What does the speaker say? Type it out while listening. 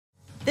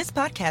This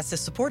podcast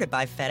is supported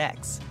by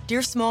FedEx.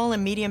 Dear small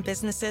and medium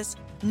businesses,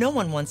 no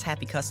one wants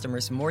happy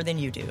customers more than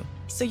you do.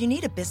 So you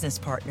need a business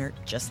partner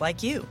just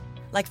like you.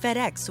 Like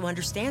FedEx, who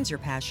understands your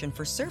passion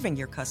for serving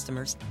your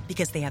customers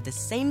because they have the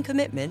same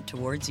commitment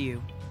towards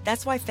you.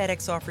 That's why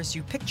FedEx offers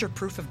you picture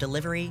proof of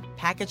delivery,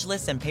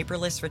 packageless and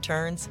paperless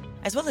returns,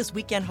 as well as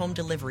weekend home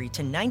delivery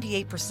to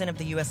 98% of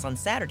the U.S. on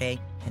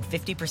Saturday and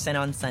 50%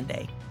 on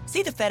Sunday.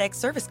 See the FedEx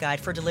service guide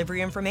for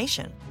delivery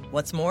information.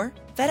 What's more,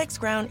 FedEx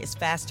Ground is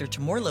faster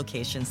to more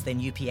locations than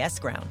UPS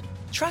Ground.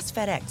 Trust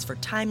FedEx for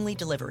timely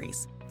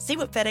deliveries. See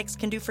what FedEx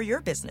can do for your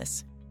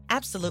business.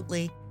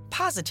 Absolutely,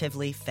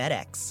 positively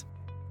FedEx.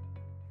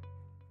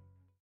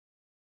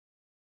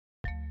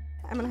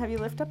 I'm going to have you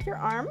lift up your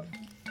arm,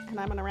 and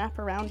I'm going to wrap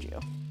around you.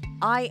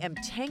 I am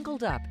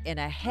tangled up in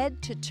a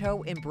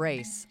head-to-toe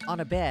embrace on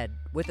a bed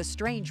with a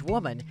strange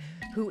woman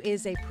who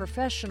is a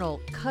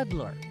professional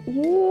cuddler.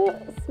 You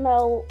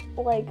smell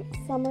like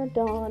summer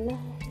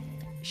dawn.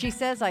 She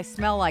says I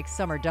smell like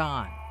summer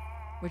dawn,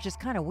 which is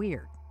kind of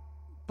weird.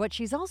 But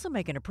she's also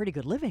making a pretty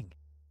good living.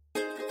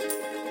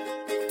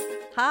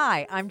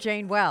 Hi, I'm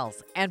Jane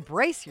Wells, and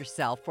brace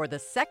yourself for the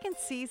second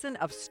season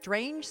of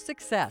Strange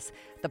Success,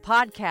 the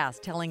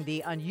podcast telling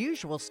the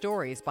unusual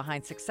stories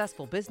behind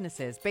successful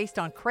businesses based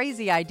on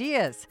crazy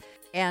ideas.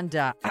 And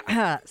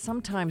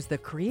sometimes the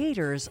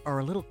creators are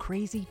a little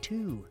crazy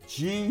too.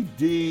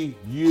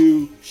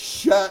 GDU,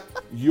 shut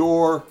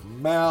your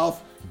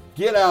mouth.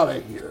 Get out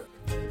of here.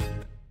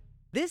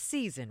 This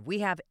season, we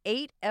have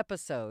 8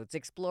 episodes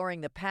exploring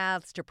the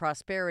paths to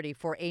prosperity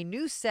for a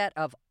new set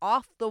of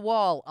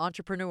off-the-wall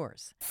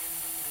entrepreneurs.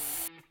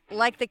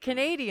 Like the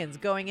Canadians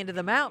going into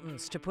the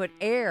mountains to put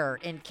air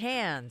in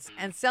cans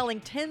and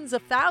selling tens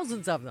of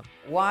thousands of them.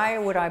 Why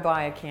would I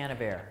buy a can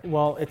of air?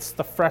 Well, it's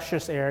the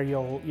freshest air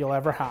you'll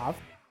ever have.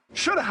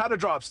 Should have had a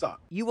drop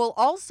stop. You will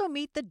also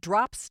meet the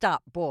Drop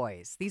Stop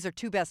Boys. These are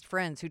 2 best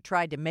friends who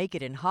tried to make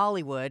it in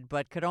Hollywood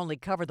but could only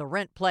cover the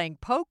rent playing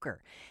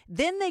poker.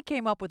 Then they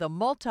came up with a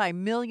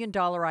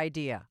multi-million-dollar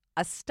idea,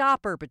 a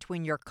stopper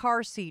between your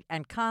car seat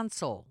and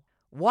console.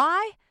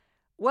 Why?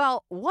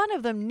 Well, one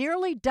of them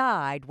nearly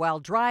died while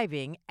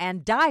driving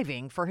and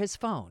diving for his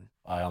phone.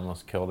 I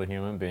almost killed a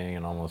human being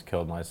and almost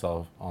killed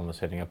myself, almost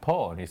hitting a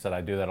pole. And he said,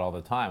 I do that all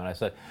the time. And I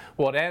said,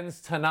 well, it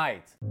ends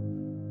tonight.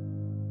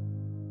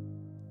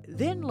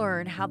 Then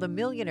learn how the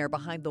millionaire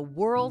behind the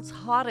world's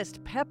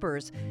hottest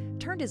peppers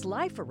turned his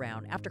life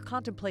around after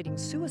contemplating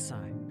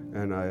suicide.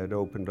 And I had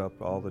opened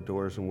up all the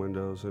doors and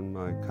windows in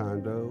my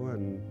condo,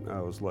 and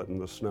I was letting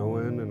the snow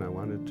in, and I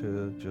wanted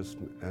to just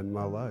end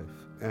my life.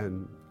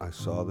 And I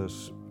saw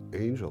this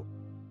angel.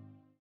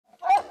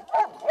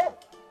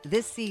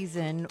 This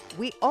season,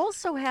 we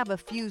also have a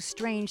few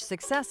strange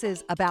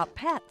successes about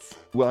pets.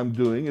 What I'm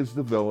doing is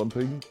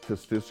developing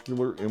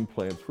testicular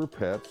implants for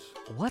pets.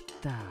 What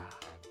the?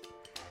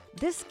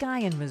 This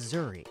guy in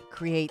Missouri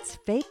creates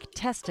fake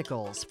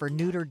testicles for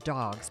neutered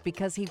dogs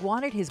because he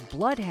wanted his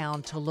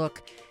bloodhound to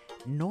look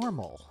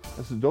normal.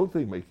 I said, don't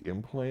they make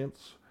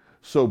implants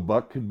so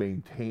Buck can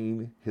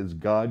maintain his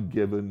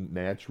God-given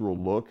natural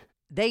look?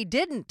 They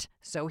didn't,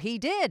 so he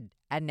did,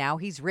 and now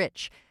he's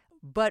rich.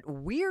 But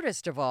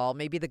weirdest of all,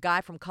 maybe the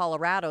guy from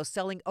Colorado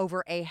selling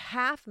over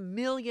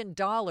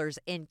 $500,000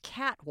 in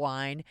cat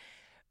wine,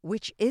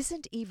 which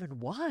isn't even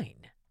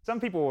wine. Some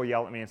people will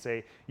yell at me and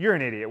say, you're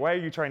an idiot. Why are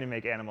you trying to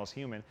make animals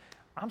human?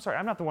 I'm sorry,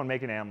 I'm not the one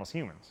making animals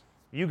humans.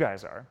 You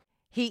guys are.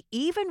 He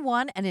even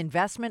won an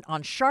investment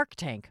on Shark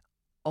Tank,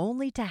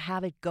 only to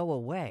have it go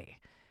away.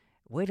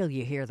 Wait till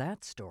you hear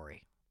that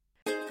story.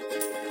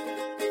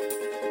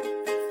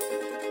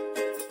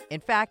 In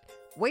fact,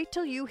 wait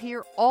till you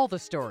hear all the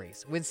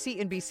stories when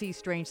CNBC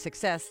Strange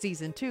Success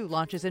Season 2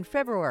 launches in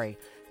February.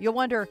 You'll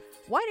wonder,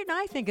 why didn't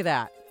I think of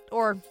that?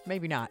 Or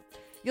maybe not.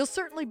 You'll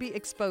certainly be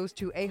exposed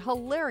to a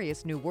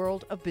hilarious new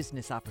world of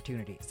business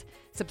opportunities.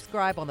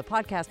 Subscribe on the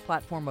podcast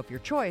platform of your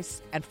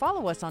choice and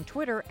follow us on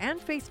Twitter and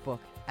Facebook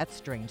at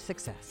Strange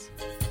Success.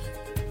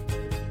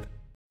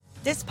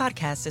 This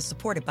podcast is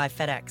supported by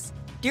FedEx.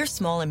 Dear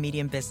small and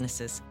medium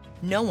businesses,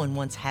 no one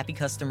wants happy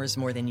customers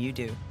more than you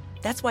do.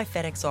 That's why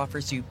FedEx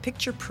offers you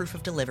picture proof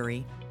of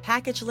delivery,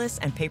 packageless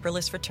and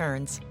paperless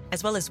returns,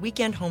 as well as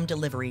weekend home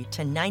delivery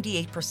to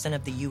 98%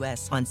 of the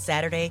U.S. on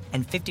Saturday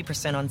and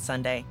 50% on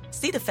Sunday.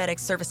 See the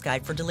FedEx service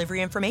guide for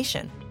delivery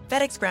information.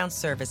 FedEx Ground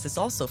service is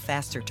also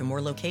faster to more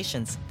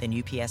locations than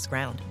UPS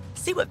Ground.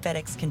 See what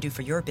FedEx can do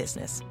for your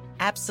business.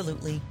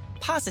 Absolutely,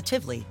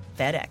 positively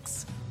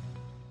FedEx.